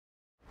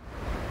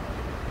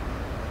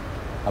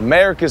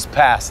America's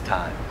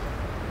pastime.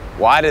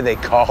 Why do they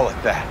call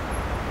it that?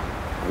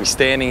 Are we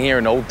standing here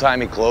in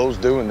old-timey clothes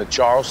doing the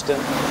Charleston?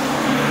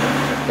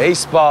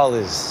 Baseball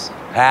is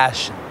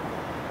passion,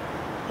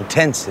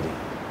 intensity,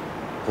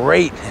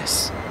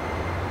 greatness.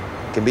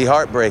 It can be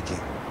heartbreaking,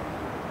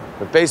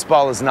 but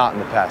baseball is not in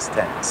the past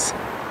tense.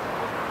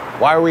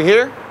 Why are we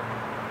here?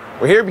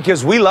 We're here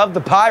because we love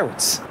the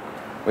Pirates.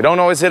 We don't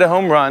always hit a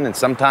home run, and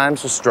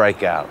sometimes we'll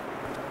strike out.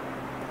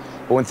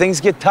 But when things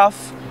get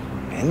tough,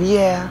 and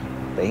yeah,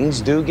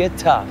 things do get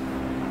tough,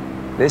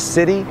 this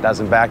city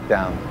doesn't back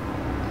down.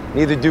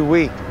 Neither do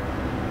we.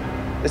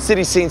 This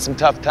city's seen some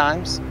tough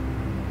times,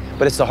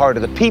 but it's the heart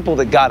of the people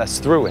that got us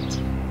through it.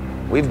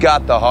 We've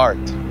got the heart.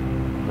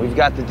 We've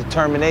got the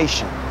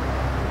determination.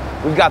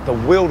 We've got the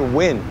will to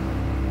win.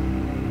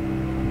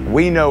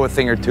 We know a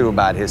thing or two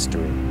about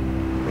history.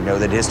 We know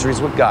that history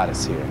is what got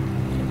us here,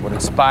 what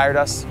inspired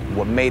us,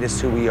 what made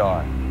us who we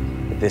are.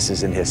 But this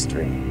isn't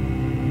history.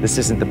 This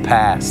isn't the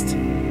past.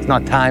 It's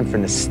not time for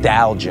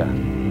nostalgia.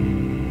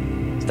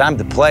 It's time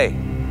to play.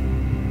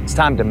 It's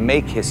time to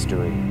make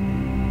history.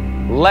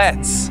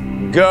 Let's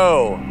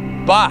go,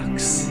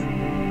 Bucks!